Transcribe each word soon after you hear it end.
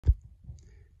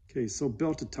Okay, so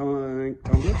built a tumbler,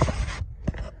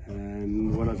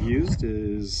 and what I've used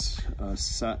is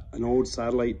an old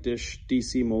satellite dish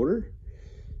DC motor,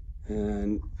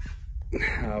 and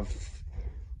have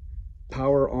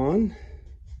power on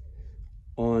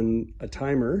a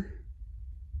timer,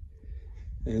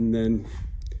 and then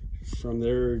from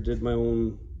there did my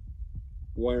own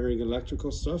wiring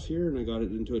electrical stuff here, and I got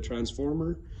it into a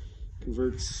transformer,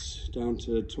 converts down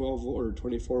to 12 or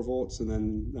 24 volts, and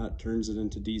then that turns it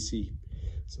into DC.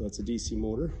 So that's a DC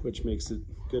motor, which makes it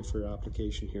good for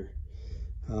application here.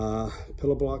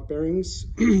 Pillow block bearings,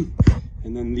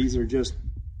 and then these are just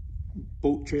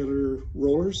boat trailer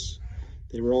rollers.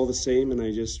 They were all the same, and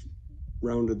I just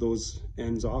rounded those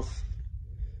ends off.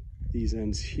 These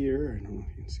ends here, I don't know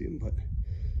if you can see them, but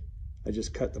I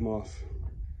just cut them off.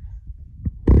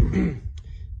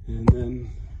 And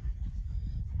then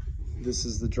this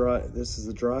is the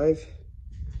drive.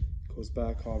 Goes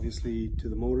back obviously to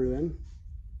the motor then.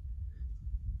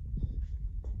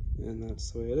 And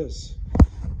that's the way it is.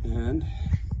 And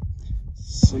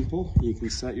simple, you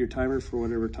can set your timer for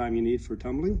whatever time you need for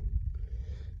tumbling.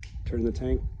 Turn it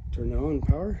on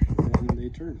power, and they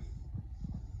turn.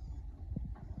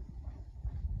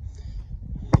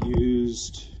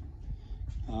 Used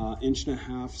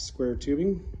 1.5" square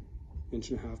tubing,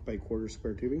 1.5" by 1/4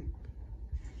 square tubing.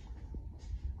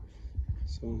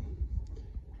 So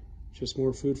just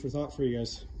more food for thought for you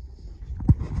guys.